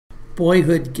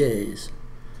Boyhood Gaze.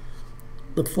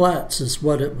 The Flats is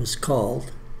what it was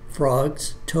called.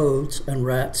 Frogs, toads, and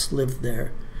rats lived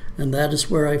there, and that is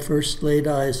where I first laid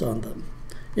eyes on them.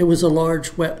 It was a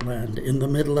large wetland in the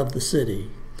middle of the city,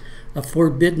 a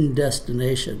forbidden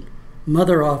destination.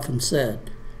 Mother often said,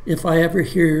 "If I ever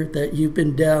hear that you've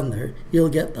been down there, you'll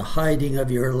get the hiding of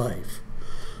your life."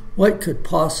 What could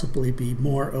possibly be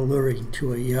more alluring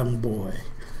to a young boy?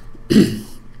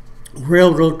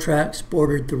 Railroad tracks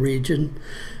bordered the region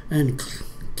and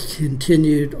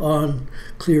continued on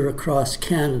clear across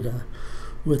Canada,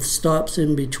 with stops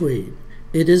in between.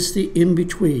 It is the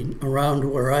in-between around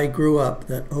where I grew up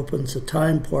that opens a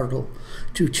time portal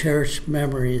to cherished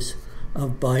memories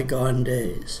of bygone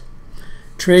days.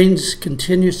 Trains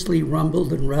continuously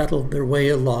rumbled and rattled their way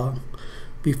along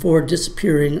before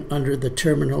disappearing under the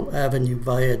Terminal Avenue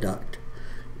viaduct.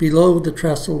 Below the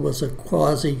trestle was a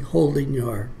quasi-holding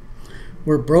yard,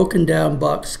 where broken-down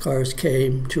boxcars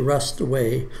came to rust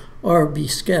away or be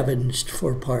scavenged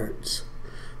for parts.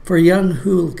 For young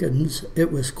hooligans,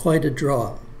 it was quite a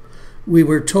draw. We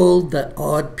were told that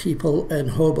odd people and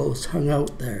hobos hung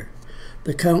out there.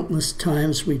 The countless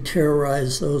times we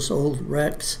terrorized those old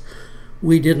wrecks,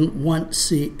 we didn't once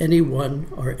see anyone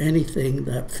or anything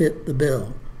that fit the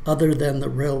bill, other than the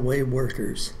railway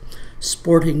workers,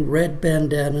 sporting red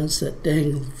bandanas that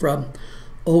dangled from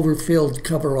overfilled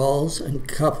coveralls, and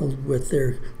coupled with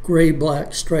their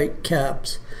gray-black striped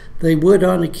caps, they would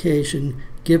on occasion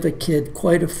give a kid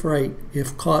quite a fright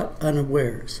if caught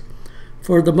unawares.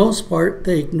 For the most part,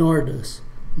 they ignored us.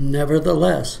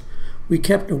 Nevertheless, we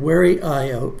kept a wary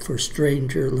eye out for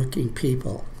stranger-looking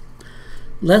people.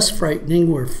 Less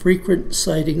frightening were frequent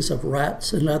sightings of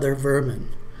rats and other vermin.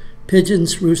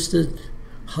 Pigeons roosted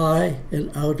high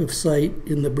and out of sight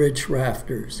in the bridge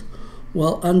rafters,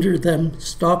 while under them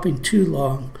stopping too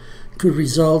long could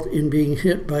result in being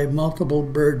hit by multiple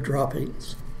bird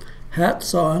droppings.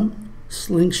 Hats on,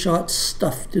 slingshots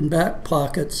stuffed in back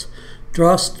pockets,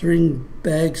 drawstring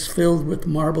bags filled with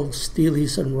marble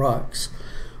steelies and rocks,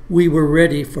 we were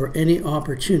ready for any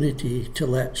opportunity to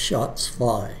let shots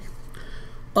fly.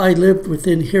 I lived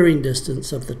within hearing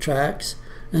distance of the tracks,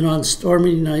 and on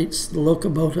stormy nights the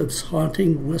locomotive's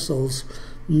haunting whistles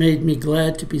made me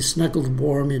glad to be snuggled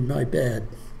warm in my bed.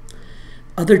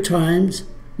 Other times,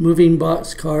 moving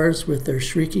boxcars with their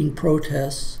shrieking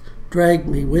protests dragged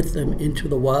me with them into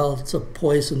the wilds of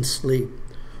poisoned sleep.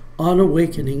 On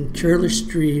awakening, churlish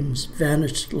dreams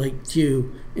vanished like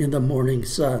dew in the morning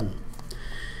sun.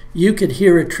 You could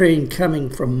hear a train coming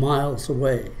from miles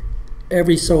away.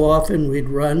 Every so often we'd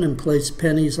run and place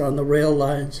pennies on the rail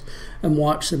lines and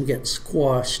watch them get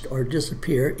squashed or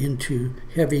disappear into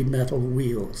heavy metal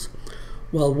wheels.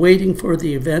 While waiting for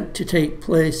the event to take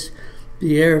place,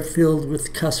 the air filled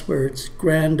with cuss words,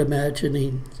 grand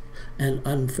imaginings, and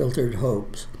unfiltered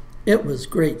hopes. It was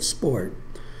great sport.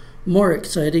 More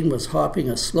exciting was hopping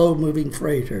a slow-moving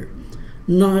freighter.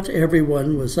 Not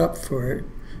everyone was up for it.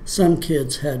 Some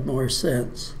kids had more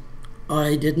sense.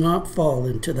 I did not fall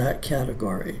into that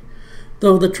category.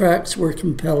 Though the tracks were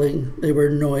compelling, they were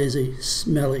noisy,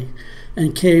 smelly,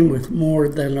 and came with more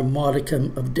than a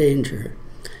modicum of danger.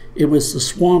 It was the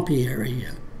swampy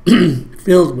area,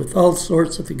 filled with all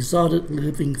sorts of exotic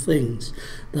living things,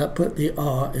 that put the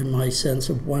awe in my sense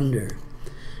of wonder.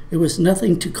 It was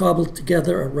nothing to cobble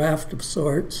together a raft of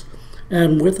sorts,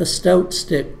 and with a stout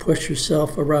stick push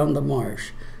yourself around the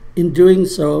marsh. In doing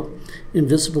so,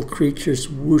 invisible creatures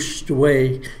whooshed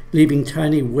away, leaving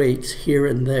tiny wakes here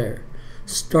and there.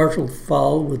 Startled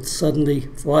fowl would suddenly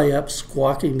fly up,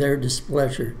 squawking their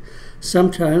displeasure.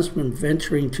 Sometimes, when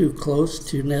venturing too close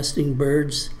to nesting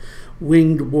birds,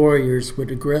 winged warriors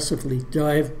would aggressively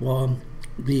dive bomb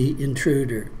the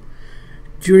intruder.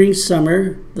 During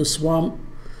summer, the swamp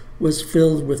was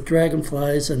filled with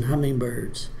dragonflies and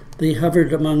hummingbirds. They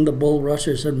hovered among the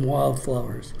bulrushes and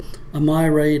wildflowers. A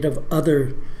myriad of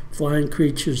other flying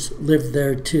creatures lived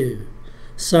there too,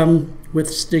 some with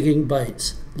stinging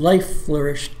bites. Life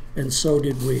flourished, and so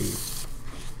did we.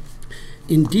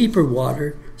 In deeper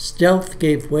water, stealth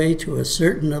gave way to a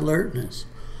certain alertness.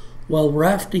 While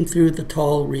rafting through the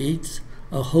tall reeds,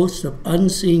 a host of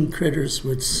unseen critters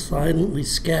would silently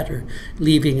scatter,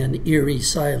 leaving an eerie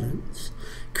silence,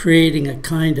 creating a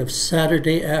kind of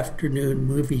Saturday afternoon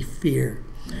movie fear,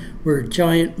 where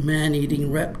giant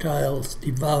man-eating reptiles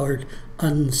devoured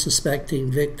unsuspecting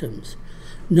victims.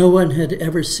 No one had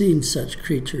ever seen such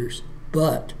creatures,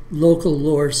 but local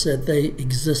lore said they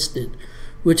existed,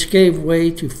 which gave way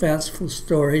to fanciful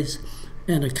stories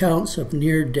and accounts of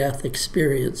near-death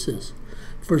experiences.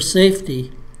 For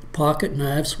safety, pocket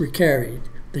knives were carried.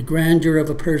 The grandeur of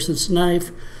a person's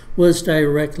knife was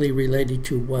directly related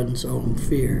to one's own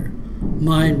fear.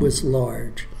 Mine was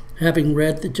large. Having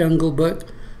read the Jungle Book,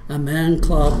 a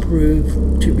man-claw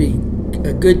proved to be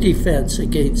a good defense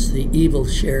against the evil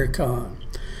Shere Khan.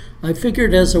 I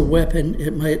figured as a weapon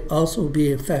it might also be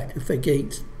effective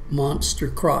against monster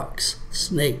crocs,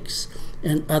 snakes,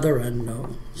 and other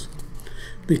unknowns.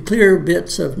 The clear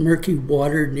bits of murky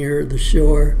water near the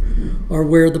shore are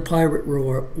where the pirate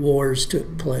wars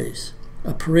took place.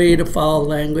 A parade of foul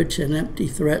language and empty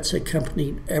threats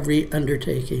accompanied every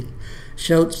undertaking.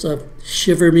 Shouts of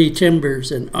 "Shiver me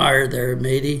timbers" and "Arr there,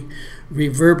 matey"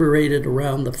 reverberated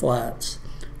around the flats.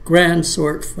 Grand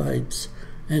sword fights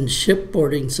and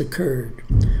shipboardings occurred.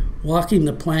 Walking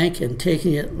the plank and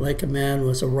taking it like a man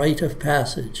was a rite of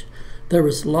passage. There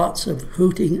was lots of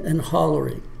hooting and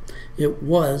hollering. It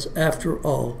was, after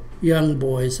all, young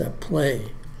boys at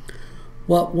play.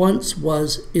 What once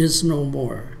was is no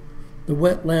more. The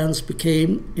wetlands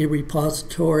became a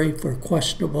repository for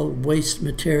questionable waste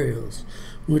materials,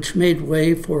 which made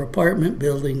way for apartment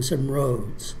buildings and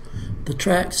roads. The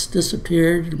tracks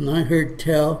disappeared, and I heard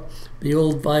tell the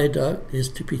old viaduct is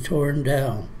to be torn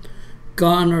down.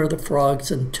 Gone are the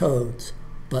frogs and toads,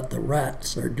 but the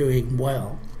rats are doing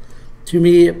well. To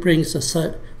me, it brings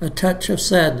a touch of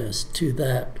sadness to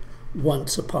that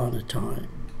once upon a time.